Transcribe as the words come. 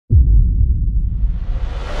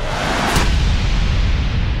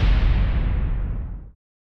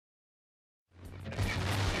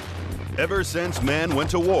Ever since man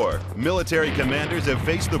went to war, military commanders have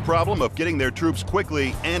faced the problem of getting their troops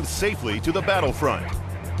quickly and safely to the battlefront.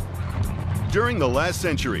 During the last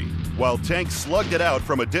century, while tanks slugged it out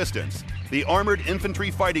from a distance, the armored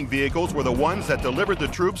infantry fighting vehicles were the ones that delivered the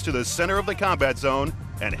troops to the center of the combat zone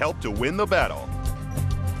and helped to win the battle.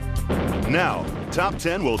 Now, Top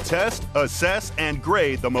 10 will test, assess, and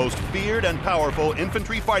grade the most feared and powerful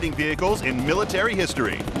infantry fighting vehicles in military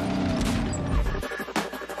history.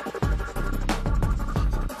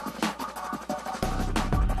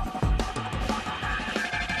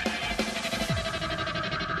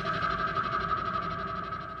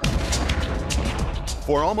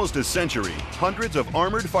 For almost a century, hundreds of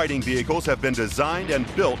armored fighting vehicles have been designed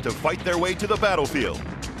and built to fight their way to the battlefield,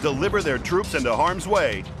 deliver their troops into harm's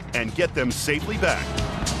way, and get them safely back.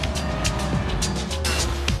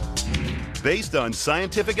 Based on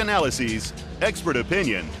scientific analyses, expert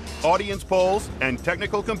opinion, audience polls, and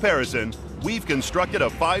technical comparison, we've constructed a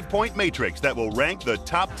 5-point matrix that will rank the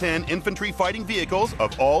top 10 infantry fighting vehicles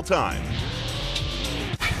of all time.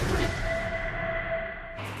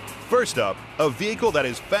 First up, a vehicle that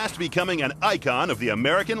is fast becoming an icon of the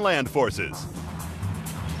American land forces.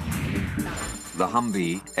 The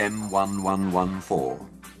Humvee M1114.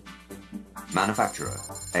 Manufacturer,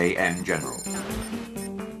 AM General.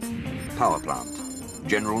 Power plant,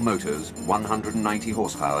 General Motors 190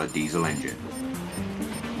 horsepower diesel engine.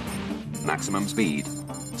 Maximum speed,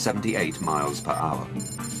 78 miles per hour.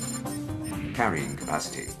 Carrying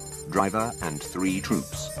capacity, driver and 3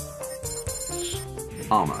 troops.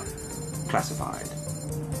 Armour, classified.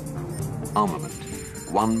 Armament,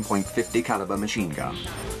 1.50 caliber machine gun.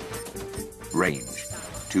 Range,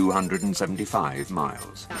 275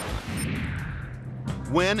 miles.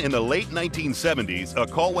 When, in the late 1970s, a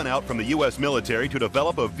call went out from the U.S. military to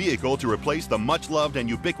develop a vehicle to replace the much-loved and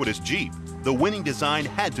ubiquitous Jeep, the winning design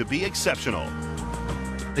had to be exceptional.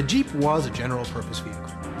 The Jeep was a general-purpose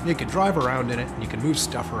vehicle. You could drive around in it, and you could move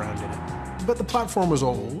stuff around in it. But the platform was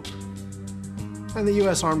old, and the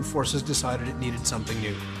U.S. Armed Forces decided it needed something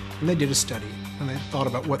new. And they did a study, and they thought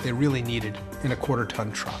about what they really needed in a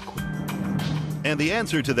quarter-ton truck. And the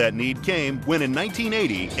answer to that need came when in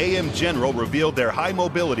 1980, AM General revealed their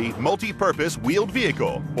high-mobility, multi-purpose wheeled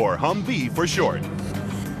vehicle, or Humvee for short.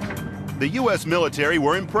 The U.S. military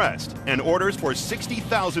were impressed, and orders for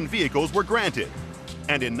 60,000 vehicles were granted.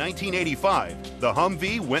 And in 1985, the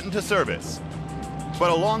Humvee went into service. But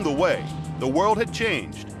along the way, the world had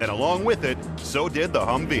changed, and along with it, so did the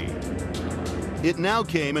Humvee. It now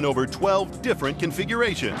came in over 12 different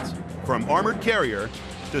configurations, from armored carrier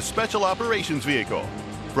to special operations vehicle,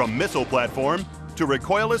 from missile platform to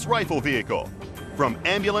recoilless rifle vehicle, from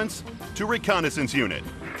ambulance to reconnaissance unit.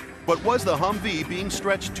 But was the Humvee being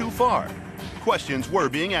stretched too far? Questions were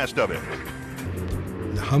being asked of it.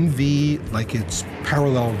 The Humvee, like its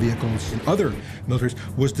parallel vehicles in other militaries,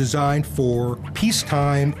 was designed for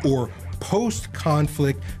peacetime or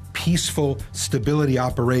post-conflict peaceful stability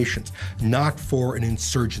operations, not for an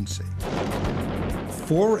insurgency.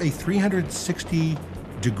 For a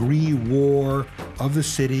 360-degree war of the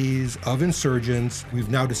cities, of insurgents,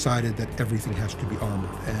 we've now decided that everything has to be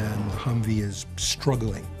armored, and the Humvee is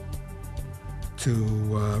struggling to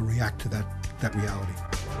react to that reality.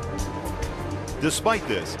 Despite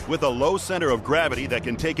this, with a low center of gravity that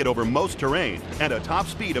can take it over most terrain and a top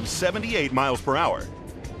speed of 78 miles per hour,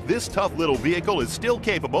 this tough little vehicle is still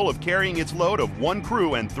capable of carrying its load of 1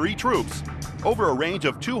 crew and 3 troops over a range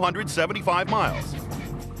of 275 miles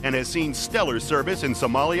and has seen stellar service in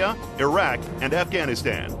Somalia, Iraq, and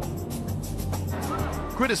Afghanistan.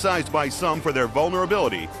 Criticized by some for their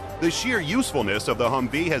vulnerability, the sheer usefulness of the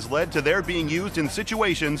Humvee has led to their being used in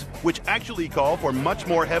situations which actually call for much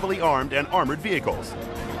more heavily armed and armored vehicles.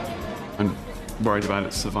 I'm worried about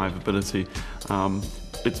its survivability.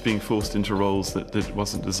 It's being forced into roles that it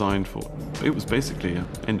wasn't designed for. It was basically an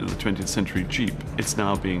end of the 20th century Jeep. It's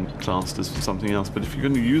now being classed as something else, but if you're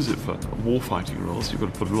going to use it for warfighting roles, you've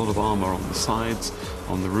got to put a lot of armor on the sides,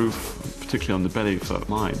 on the roof, particularly on the belly for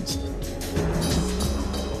mines.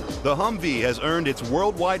 The Humvee has earned its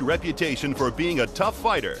worldwide reputation for being a tough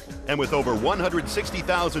fighter, and with over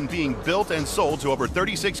 160,000 being built and sold to over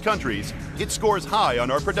 36 countries, it scores high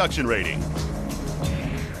on our production rating.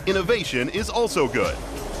 Innovation is also good.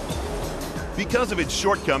 Because of its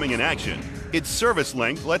shortcoming in action, its service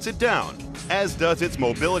length lets it down, as does its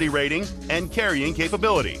mobility rating and carrying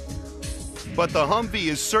capability. But the Humvee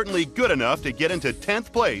is certainly good enough to get into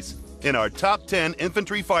 10th place in our top 10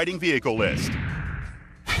 infantry fighting vehicle list.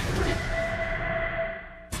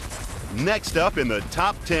 Next up in the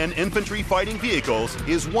top 10 infantry fighting vehicles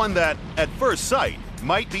is one that, at first sight,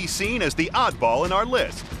 might be seen as the oddball in our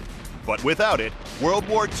list. But without it, World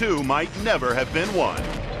War II might never have been won.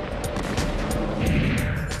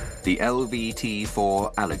 The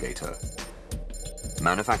LVT-4 Alligator.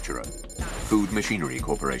 Manufacturer, Food Machinery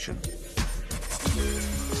Corporation.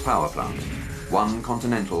 Power plant, one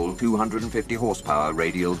Continental 250 horsepower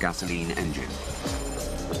radial gasoline engine.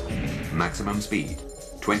 Maximum speed,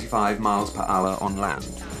 25 miles per hour on land,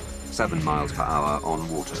 7 miles per hour on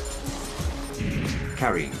water.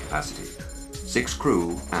 Carrying capacity, 6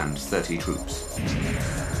 crew and 30 troops.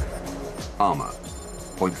 Armour,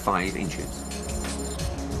 0.5 inches.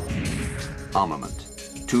 Armament,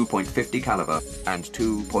 2.50 caliber and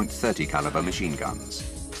 2.30 caliber machine guns.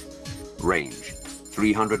 Range,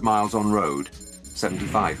 300 miles on road,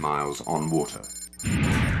 75 miles on water.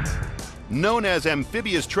 Known as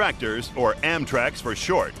amphibious tractors, or Amtraks for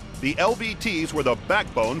short, the LVTs were the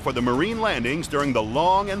backbone for the Marine landings during the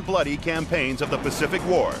long and bloody campaigns of the Pacific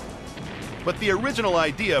War. But the original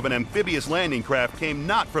idea of an amphibious landing craft came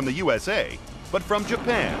not from the USA, but from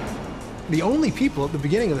Japan. The only people at the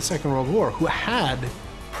beginning of the Second World War who had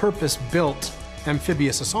purpose-built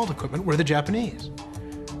amphibious assault equipment were the Japanese.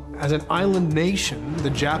 As an island nation, the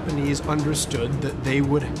Japanese understood that they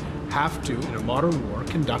would have to, in a modern war,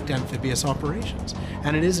 conduct amphibious operations.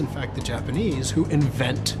 And it is, in fact, the Japanese who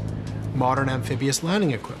invent modern amphibious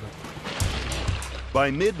landing equipment. By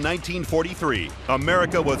mid-1943,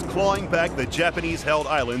 America was clawing back the Japanese-held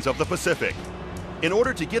islands of the Pacific. In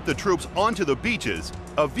order to get the troops onto the beaches,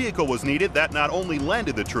 a vehicle was needed that not only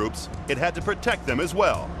landed the troops, it had to protect them as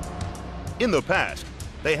well. In the past,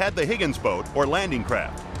 they had the Higgins boat or landing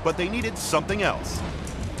craft, but they needed something else.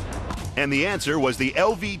 And the answer was the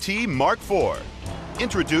LVT Mark IV.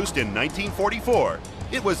 Introduced in 1944,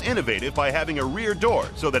 it was innovative by having a rear door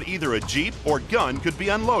so that either a jeep or gun could be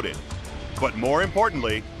unloaded. But more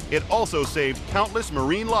importantly, it also saved countless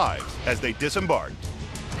Marine lives as they disembarked.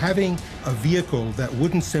 Having a vehicle that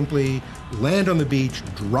wouldn't simply land on the beach,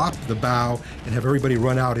 drop the bow, and have everybody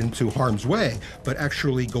run out into harm's way, but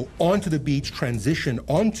actually go onto the beach, transition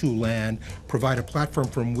onto land, provide a platform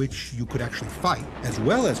from which you could actually fight, as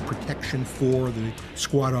well as protection for the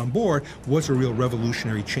squad on board, was a real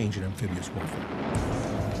revolutionary change in amphibious warfare.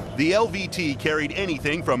 The LVT carried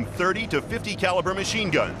anything from 30 to 50 caliber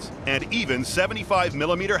machine guns and even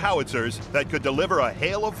 75mm howitzers that could deliver a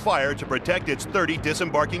hail of fire to protect its 30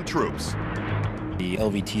 disembarking troops. The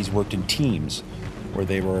LVTs worked in teams where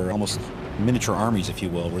they were almost miniature armies, if you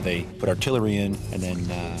will, where they put artillery in and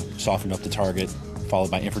then softened up the target,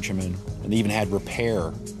 followed by infantrymen. And they even had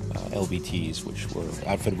repair LVTs, which were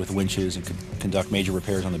outfitted with winches and could conduct major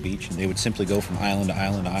repairs on the beach. And they would simply go from island to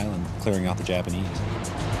island to island, clearing out the Japanese.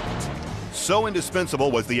 So indispensable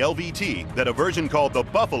was the LVT that a version called the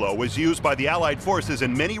Buffalo was used by the Allied forces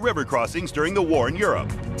in many river crossings during the war in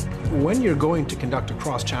Europe. When you're going to conduct a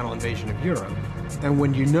cross-channel invasion of Europe, and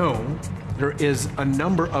when you know there is a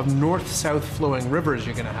number of north-south flowing rivers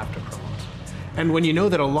you're going to have to cross, and when you know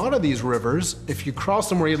that a lot of these rivers, if you cross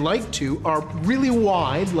them where you'd like to, are really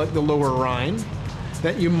wide, like the lower Rhine,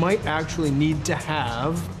 that you might actually need to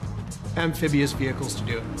have amphibious vehicles to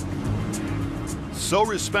do it. So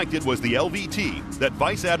respected was the LVT that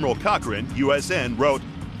Vice Admiral Cochrane, USN, wrote,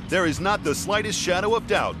 "There is not the slightest shadow of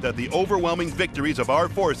doubt that the overwhelming victories of our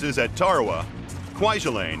forces at Tarawa,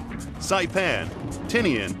 Kwajalein, Saipan,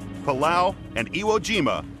 Tinian, Palau, and Iwo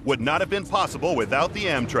Jima would not have been possible without the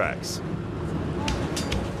Amtraks."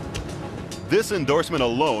 This endorsement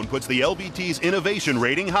alone puts the LVT's innovation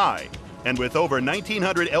rating high, and with over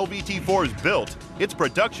 1,900 LVT-4s built, its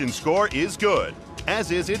production score is good,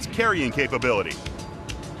 as is its carrying capability.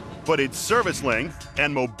 But its service length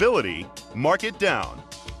and mobility mark it down,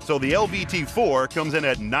 so the LVT-4 comes in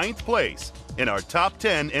at 9th place in our top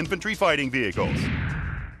 10 infantry fighting vehicles.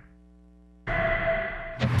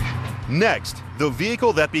 Next, the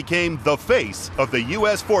vehicle that became the face of the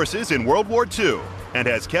U.S. forces in World War II and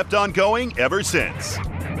has kept on going ever since.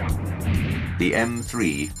 The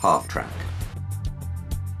M3 half-track.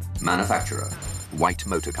 Manufacturer, White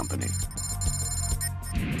Motor Company.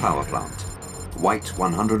 Power plant, White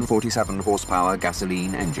 147 horsepower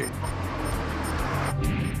gasoline engine.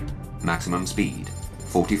 Maximum speed,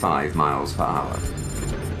 45 miles per hour.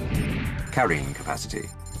 Carrying capacity,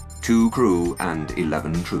 2 crew and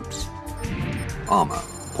 11 troops. Armour,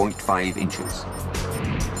 0.5 inches.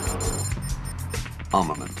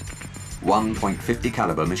 Armament, 1.50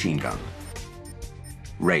 caliber machine gun.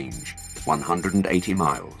 Range, 180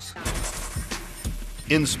 miles.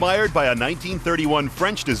 Inspired by a 1931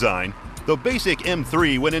 French design, the basic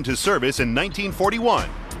M3 went into service in 1941.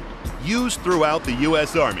 Used throughout the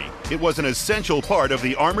U.S. Army, it was an essential part of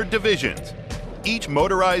the armored divisions. each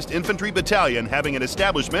motorized infantry battalion having an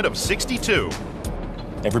establishment of 62.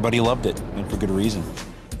 Everybody loved it, and for good reason.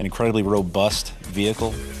 An incredibly robust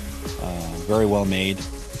vehicle, very well made,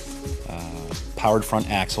 powered front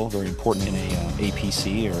axle, very important in a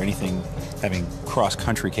APC or anything having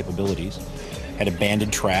cross-country capabilities. Had a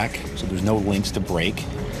banded track, so there's no links to brake.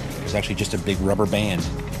 There's actually just a big rubber band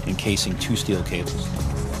encasing 2 steel cables.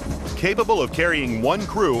 Capable of carrying 1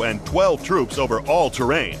 crew and 12 troops over all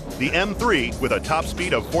terrain, the M3, with a top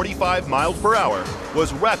speed of 45 miles per hour,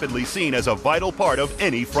 was rapidly seen as a vital part of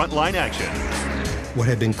any frontline action. What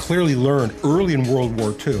had been clearly learned early in World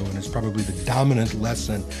War II, and is probably the dominant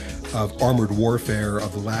lesson of armored warfare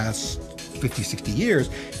of the last 50, 60 years,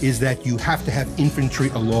 is that you have to have infantry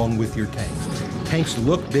along with your tanks. Tanks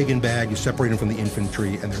look big and bad, you separate them from the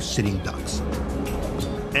infantry, and they're sitting ducks.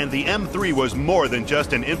 And the M3 was more than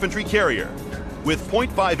just an infantry carrier. With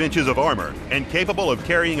 0.5 inches of armor and capable of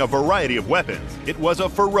carrying a variety of weapons, it was a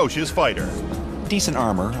ferocious fighter. Decent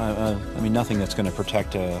armor, I mean nothing that's going to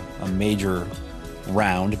protect a major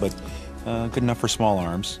round, but good enough for small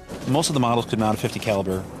arms. Most of the models could mount a 50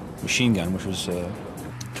 caliber machine gun, which was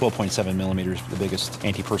 12.7 millimeters, the biggest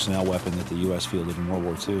anti-personnel weapon that the U.S. fielded in World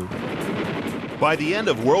War II. By the end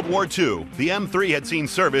of World War II, the M3 had seen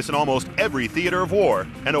service in almost every theater of war,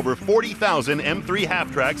 and over 40,000 M3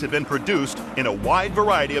 half-tracks had been produced in a wide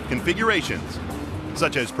variety of configurations,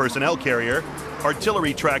 such as personnel carrier,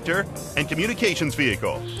 artillery tractor, and communications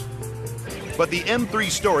vehicle. But the M3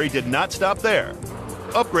 story did not stop there.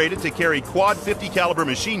 Upgraded to carry quad 50 caliber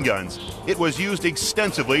machine guns, it was used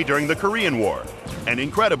extensively during the Korean War, and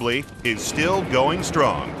incredibly, is still going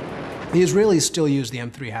strong. The Israelis still use the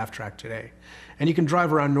M3 half-track today. And you can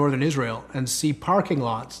drive around northern Israel and see parking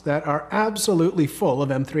lots that are absolutely full of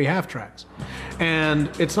M3 half-tracks. And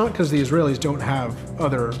it's not because the Israelis don't have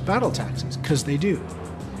other battle taxis, because they do.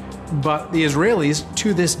 But the Israelis,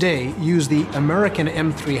 to this day, use the American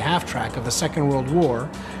M3 half-track of the Second World War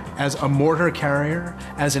as a mortar carrier,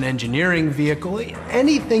 as an engineering vehicle,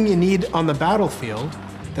 anything you need on the battlefield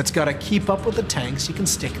that's got to keep up with the tanks, you can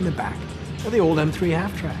stick in the back of the old M3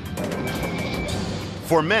 half-track.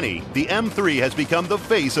 For many, the M3 has become the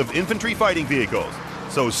face of infantry fighting vehicles,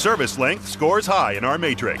 so service length scores high in our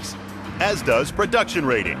matrix, as does production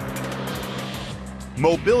rating.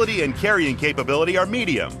 Mobility and carrying capability are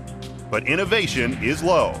medium, but innovation is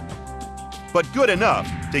low. But good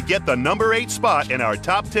enough to get the number 8 spot in our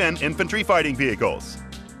top 10 infantry fighting vehicles.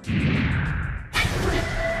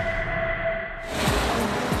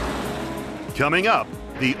 Coming up,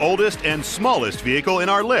 the oldest and smallest vehicle in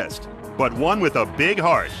our list, but one with a big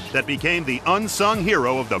heart that became the unsung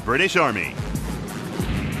hero of the British Army.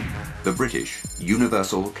 The British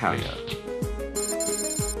Universal Carrier.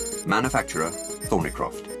 Manufacturer,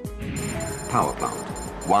 Thornycroft. Power plant,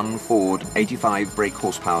 1 Ford 85 brake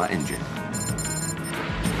horsepower engine.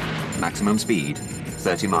 Maximum speed,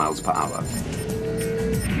 30 miles per hour.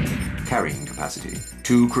 Carrying capacity,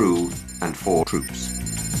 2 crew and 4 troops.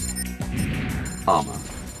 Armor,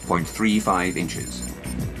 0.35 inches.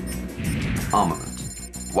 Armament,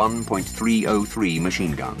 1.303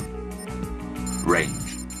 machine gun. Range,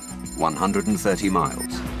 130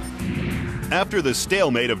 miles. After the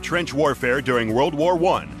stalemate of trench warfare during World War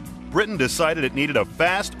I, Britain decided it needed a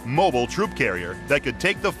fast, mobile troop carrier that could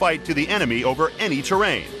take the fight to the enemy over any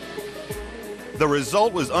terrain. The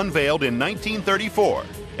result was unveiled in 1934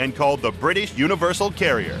 and called the British Universal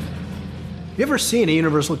Carrier. You ever seen a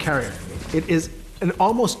universal carrier? It is an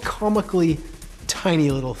almost comically tiny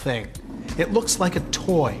little thing. It looks like a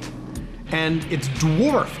toy, and it's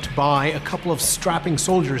dwarfed by a couple of strapping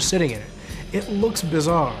soldiers sitting in it. It looks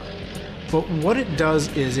bizarre, but what it does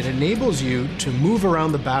is it enables you to move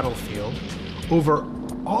around the battlefield over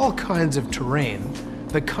all kinds of terrain,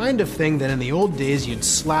 the kind of thing that in the old days you'd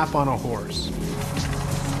slap on a horse.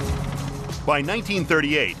 By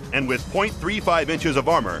 1938, and with 0.35 inches of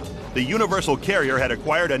armor, the Universal Carrier had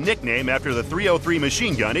acquired a nickname after the 303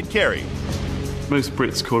 machine gun it carried. Most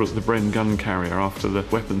Brits call it the Bren gun carrier after the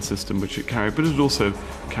weapon system which it carried, but it also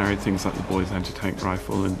carried things like the Boys anti-tank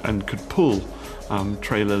rifle and could pull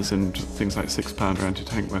trailers and things like 6-pounder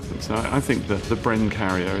anti-tank weapons. Now, I think that the Bren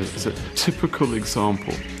carrier is a typical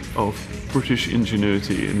example of British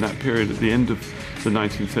ingenuity in that period at the end of the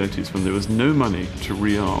 1930s when there was no money to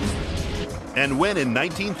rearm. And when in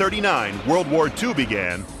 1939 World War II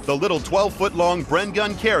began, the little 12-foot-long Bren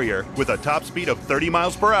gun carrier with a top speed of 30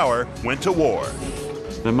 miles per hour went to war.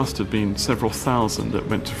 There must have been several thousand that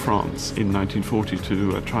went to France in 1940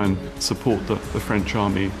 to try and support the French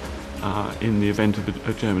army in the event of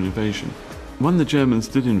a German invasion. When the Germans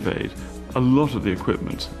did invade, a lot of the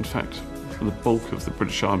equipment, in fact, the bulk of the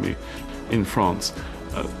British army, in France.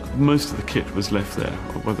 Most of the kit was left there,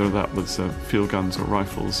 whether that was field guns or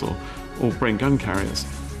rifles or brain gun carriers.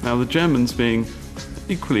 Now the Germans, being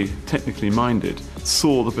equally technically minded,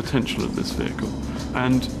 saw the potential of this vehicle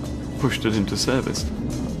and pushed it into service.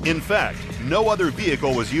 In fact, no other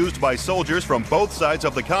vehicle was used by soldiers from both sides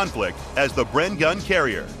of the conflict as the Bren gun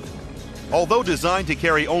carrier. Although designed to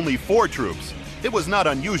carry only 4 troops, it was not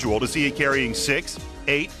unusual to see it carrying 6,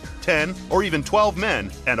 8, 10, or even 12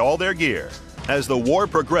 men and all their gear. As the war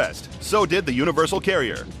progressed, so did the universal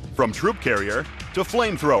carrier, from troop carrier to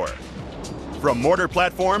flamethrower, from mortar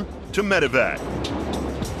platform to medevac.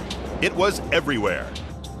 It was everywhere.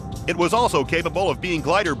 It was also capable of being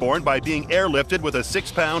glider-borne by being airlifted with a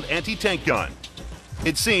 6-pound anti-tank gun.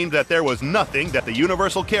 It seemed that there was nothing that the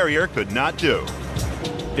universal carrier could not do.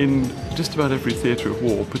 In just about every theatre of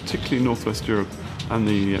war, particularly Northwest Europe and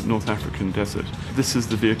the North African desert, this is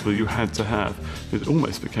the vehicle you had to have. It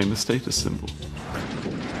almost became a status symbol.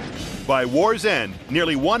 By war's end,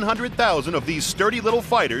 nearly 100,000 of these sturdy little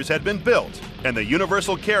fighters had been built, and the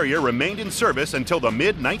universal carrier remained in service until the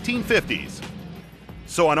mid-1950s.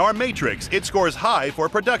 So on our matrix, it scores high for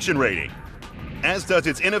production rating, as does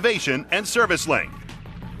its innovation and service length.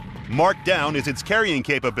 Marked down is its carrying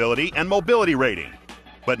capability and mobility rating,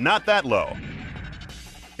 but not that low.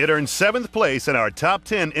 It earned 7th place in our top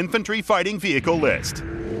 10 infantry fighting vehicle list.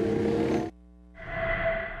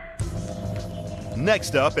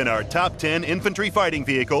 Next up in our top 10 infantry fighting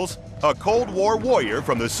vehicles, a Cold War warrior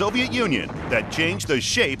from the Soviet Union that changed the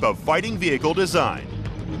shape of fighting vehicle design.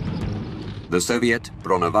 The Soviet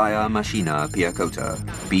Bronovaya Mashina Piechota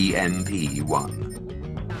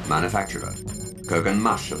BMP-1. Manufacturer,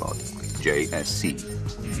 Kurgan-Mashzavod, JSC.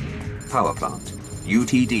 Power plant,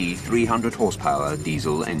 UTD 300 horsepower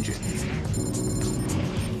diesel engine.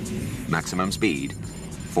 Maximum speed,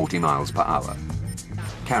 40 miles per hour.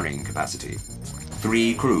 Carrying capacity,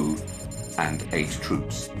 3 crew and 8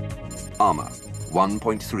 troops. Armor,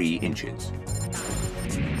 1.3 inches.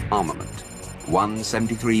 Armament, 1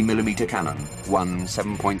 73mm cannon, 1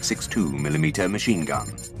 7.62mm machine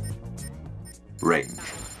gun. Range,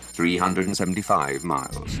 375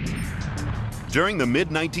 miles. During the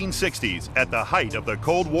mid-1960s, at the height of the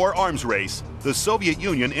Cold War arms race, the Soviet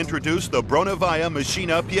Union introduced the Bronovaya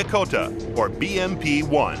Mashina Piechota, or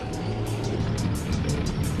BMP-1.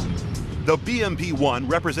 The BMP-1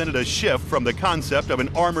 represented a shift from the concept of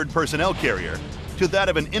an armored personnel carrier to that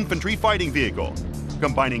of an infantry fighting vehicle,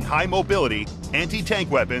 combining high mobility, anti-tank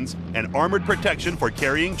weapons, and armored protection for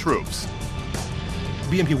carrying troops.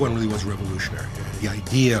 BMP-1 really was revolutionary. The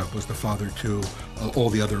idea was the father to all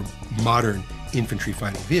the other modern infantry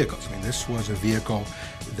fighting vehicles. I mean, this was a vehicle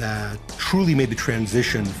that truly made the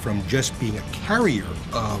transition from just being a carrier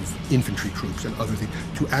of infantry troops and other things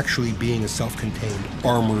to actually being a self-contained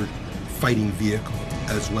armored fighting vehicle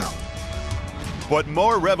as well. But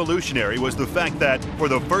more revolutionary was the fact that, for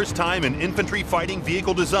the first time in infantry fighting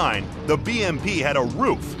vehicle design, the BMP had a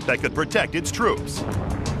roof that could protect its troops.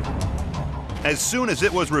 As soon as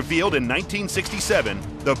it was revealed in 1967,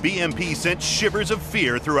 the BMP sent shivers of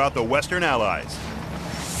fear throughout the Western Allies.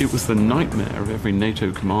 It was the nightmare of every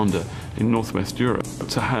NATO commander in Northwest Europe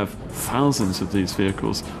to have thousands of these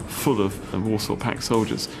vehicles full of Warsaw Pact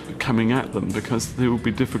soldiers coming at them because they would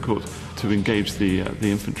be difficult to engage the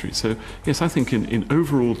infantry. So yes, I think in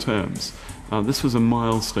overall terms, this was a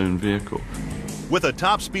milestone vehicle. With a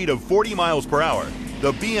top speed of 40 miles per hour,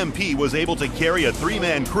 the BMP was able to carry a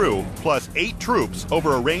 3-man crew plus 8 troops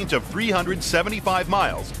over a range of 375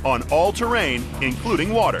 miles on all terrain,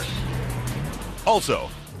 including water. Also,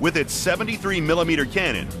 with its 73mm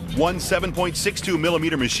cannon, 1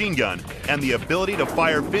 7.62mm machine gun, and the ability to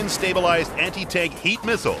fire fin-stabilized anti-tank heat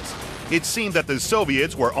missiles, it seemed that the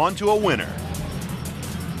Soviets were onto a winner.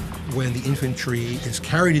 When the infantry is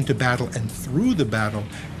carried into battle and through the battle,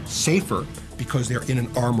 safer because they're in an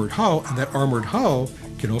armored hull, and that armored hull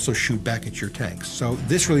can also shoot back at your tanks. So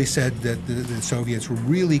this really said that the Soviets were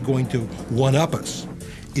really going to one-up us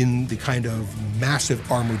in the kind of massive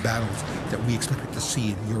armored battles that we expected to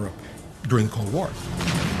see in Europe during the Cold War.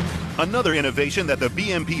 Another innovation that the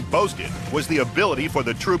BMP boasted was the ability for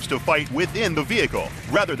the troops to fight within the vehicle,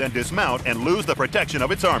 rather than dismount and lose the protection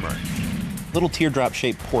of its armor. Little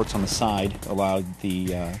teardrop-shaped ports on the side allowed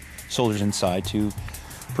the soldiers inside to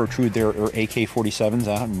protrude their AK-47s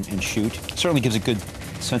out and shoot. It certainly gives a good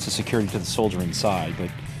sense of security to the soldier inside, but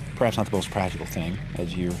perhaps not the most practical thing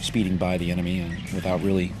as you're speeding by the enemy and without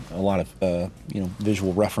really a lot of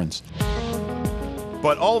visual reference.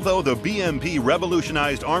 But although the BMP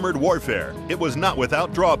revolutionized armored warfare, it was not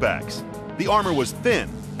without drawbacks. The armor was thin,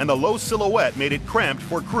 and the low silhouette made it cramped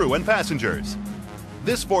for crew and passengers.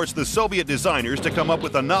 This forced the Soviet designers to come up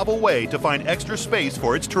with a novel way to find extra space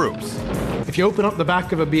for its troops. If you open up the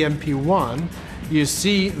back of a BMP-1, you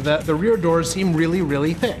see that the rear doors seem really,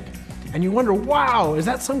 really thick. And you wonder, wow, is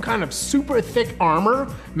that some kind of super thick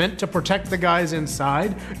armor meant to protect the guys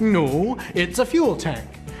inside? No, it's a fuel tank.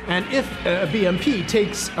 And if a BMP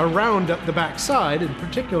takes a round up the backside, in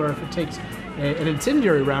particular if it takes an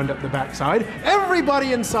incendiary round up the backside,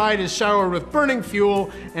 everybody inside is showered with burning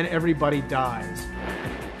fuel and everybody dies.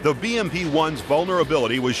 The BMP-1's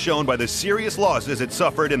vulnerability was shown by the serious losses it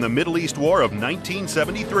suffered in the Middle East War of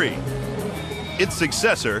 1973. Its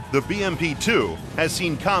successor, the BMP-2, has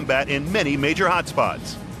seen combat in many major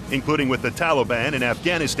hotspots, including with the Taliban in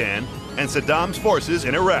Afghanistan and Saddam's forces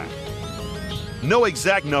in Iraq. No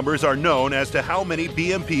exact numbers are known as to how many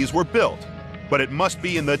BMPs were built, but it must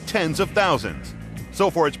be in the tens of thousands. So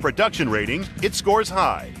for its production rating, it scores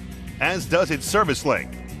high, as does its service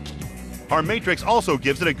length. Our matrix also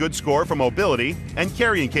gives it a good score for mobility and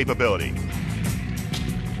carrying capability.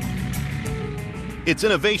 Its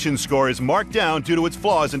innovation score is marked down due to its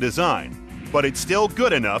flaws in design, but it's still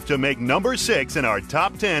good enough to make number 6 in our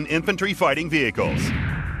top 10 infantry fighting vehicles.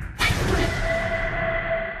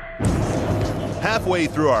 Halfway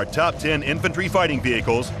through our top 10 infantry fighting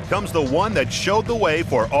vehicles comes the one that showed the way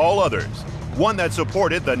for all others, one that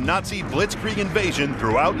supported the Nazi blitzkrieg invasion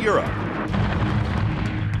throughout Europe.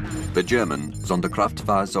 The German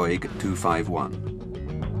Sonderkraftfahrzeug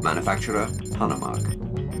 251. Manufacturer Hanomag.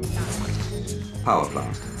 Power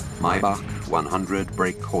plant Maybach 100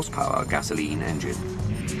 brake horsepower gasoline engine.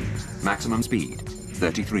 Maximum speed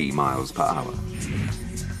 33 miles per hour.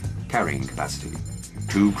 Carrying capacity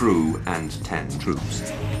 2 crew and 10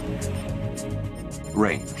 troops.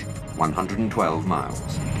 Range 112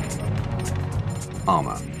 miles.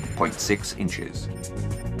 Armor 0.6 inches.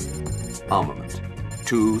 Armament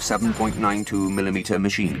 2 7.92mm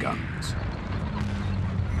machine guns.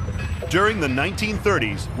 During the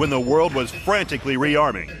 1930s, when the world was frantically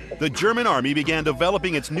rearming, the German army began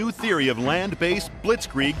developing its new theory of land-based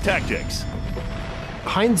blitzkrieg tactics.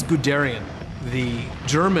 Heinz Guderian, the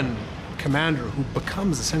German commander who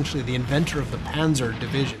becomes essentially the inventor of the Panzer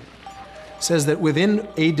division, says that within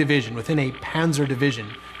a division, within a Panzer division,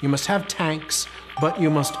 you must have tanks, but you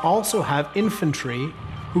must also have infantry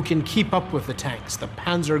who can keep up with the tanks, the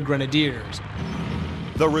Panzer Grenadiers.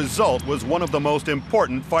 The result was one of the most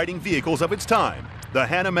important fighting vehicles of its time, the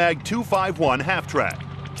Hanomag 251 half-track,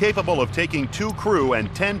 capable of taking 2 crew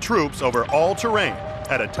and 10 troops over all terrain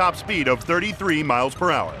at a top speed of 33 miles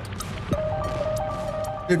per hour.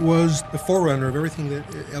 It was the forerunner of everything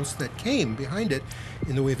else that came behind it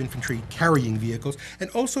in the way of infantry carrying vehicles, and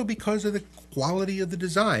also because of the quality of the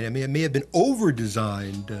design. I mean, it may have been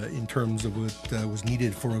over-designed in terms of what was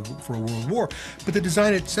needed for a world war, but the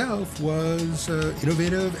design itself was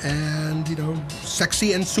innovative and,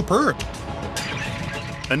 sexy and superb.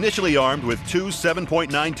 Initially armed with 2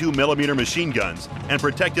 7.92mm machine guns and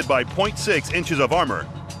protected by 0.6 inches of armor,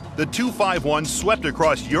 the 251 swept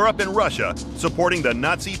across Europe and Russia, supporting the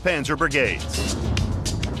Nazi Panzer brigades.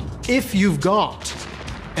 If you've got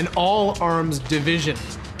an all-arms division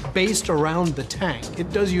based around the tank,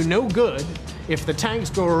 it does you no good if the tanks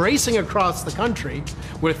go racing across the country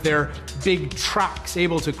with their big tracks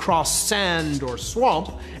able to cross sand or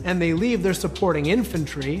swamp, and they leave their supporting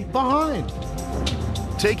infantry behind.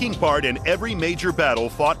 Taking part in every major battle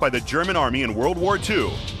fought by the German army in World War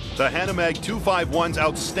II, the Hanomag 251's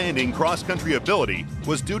outstanding cross-country ability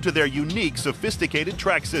was due to their unique, sophisticated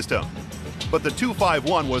track system. But the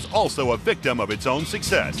 251 was also a victim of its own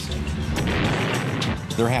success.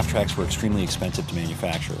 Their half-tracks were extremely expensive to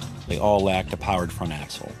manufacture. They all lacked a powered front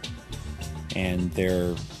axle. And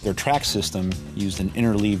their track system used an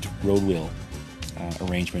interleaved road wheel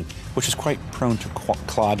arrangement, which was quite prone to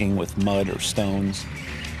clogging with mud or stones.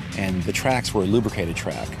 And the tracks were a lubricated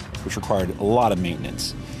track, which required a lot of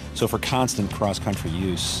maintenance. So for constant cross-country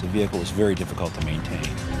use, the vehicle was very difficult to maintain.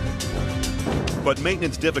 But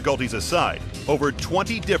maintenance difficulties aside, over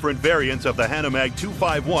 20 different variants of the Hanomag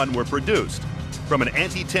 251 were produced, from an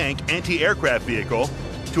anti-tank, anti-aircraft vehicle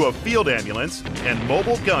to a field ambulance and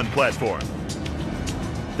mobile gun platform.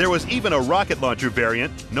 There was even a rocket launcher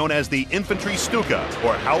variant known as the Infantry Stuka,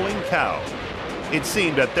 or Howling Cow. It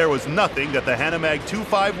seemed that there was nothing that the Hanomag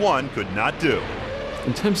 251 could not do.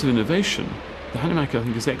 In terms of innovation, the Hanomag, I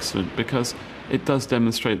think, is excellent because it does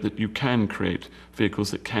demonstrate that you can create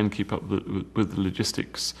vehicles that can keep up with the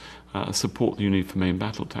logistics support that you need for main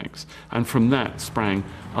battle tanks. And from that sprang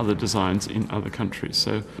other designs in other countries.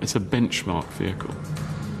 So it's a benchmark vehicle.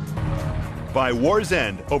 By war's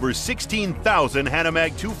end, over 16,000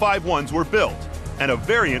 Hanomag 251s were built, and a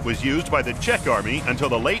variant was used by the Czech Army until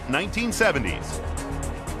the late 1970s.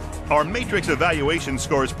 Our matrix evaluation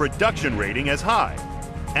scores production rating as high,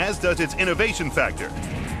 as does its innovation factor.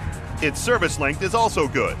 Its service length is also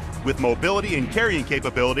good, with mobility and carrying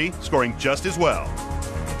capability scoring just as well.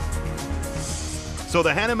 So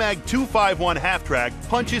the Hanomag 251 half-track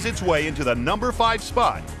punches its way into the number 5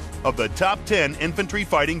 spot of the top 10 infantry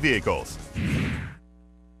fighting vehicles.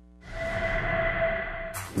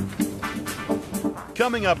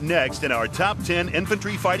 Coming up next in our top 10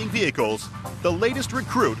 infantry fighting vehicles, the latest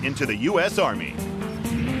recruit into the U.S. Army.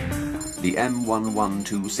 The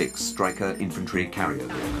M1126 Striker Infantry Carrier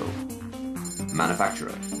Vehicle.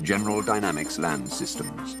 Manufacturer, General Dynamics Land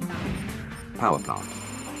Systems. Power plant,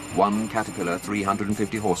 1 Caterpillar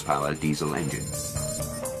 350 horsepower diesel engine.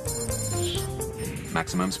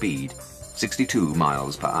 Maximum speed, 62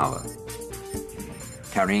 miles per hour.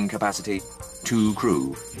 Carrying capacity, 2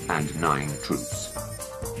 crew and 9 troops.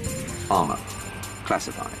 Armour,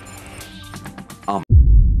 classified.